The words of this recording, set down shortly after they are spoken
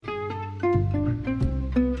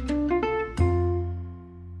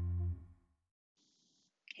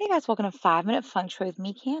Guys, welcome to 5 Minute Feng Shui with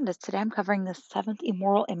me, Candace. Today I'm covering the seventh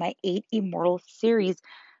immortal in my 8 Immortal series,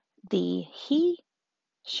 the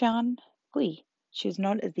Xian. She was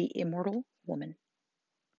known as the Immortal Woman.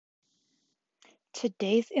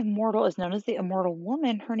 Today's immortal is known as the Immortal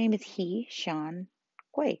Woman. Her name is Xian,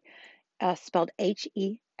 spelled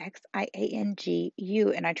Hexiangu.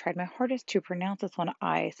 And I tried my hardest to pronounce this one.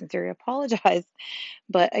 I sincerely apologize.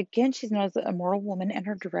 But again, she's known as the Immortal Woman, and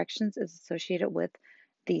her directions is associated with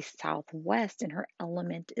the southwest, and her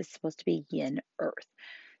element is supposed to be yin, earth.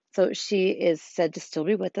 So she is said to still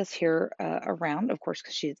be with us here around, of course,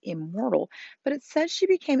 because she is immortal. But it says she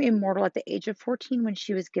became immortal at the age of 14 when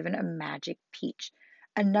she was given a magic peach.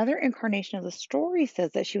 Another incarnation of the story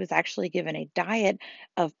says that she was actually given a diet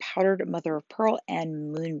of powdered mother of pearl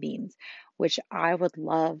and moonbeams, which I would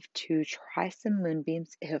love to try some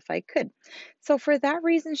moonbeams if I could. So, for that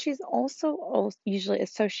reason, she's also usually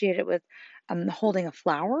associated with holding a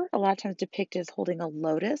flower, a lot of times depicted as holding a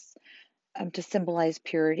lotus to symbolize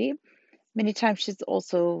purity. Many times she's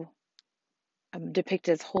also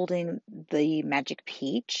depicted as holding the magic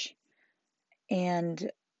peach,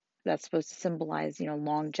 and that's supposed to symbolize,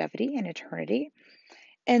 longevity and eternity.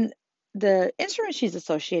 And the instrument she's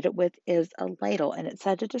associated with is a ladle, and it's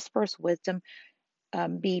said to disperse wisdom,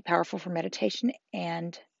 be powerful for meditation,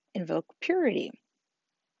 and invoke purity.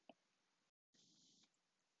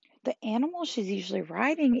 The animal she's usually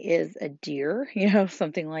riding is a deer,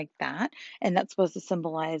 something like that. And that's supposed to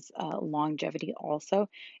symbolize longevity also.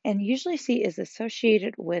 And usually she is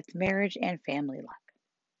associated with marriage and family life.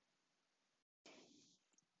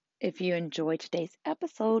 If you enjoyed today's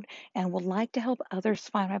episode and would like to help others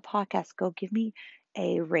find my podcast, go give me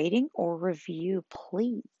a rating or review,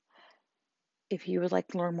 please. If you would like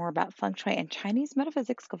to learn more about feng shui and Chinese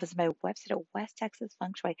metaphysics, go visit my website at West Texas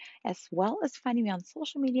Feng Shui, as well as finding me on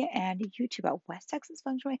social media and YouTube at West Texas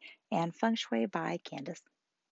Feng Shui and Feng Shui by Candace.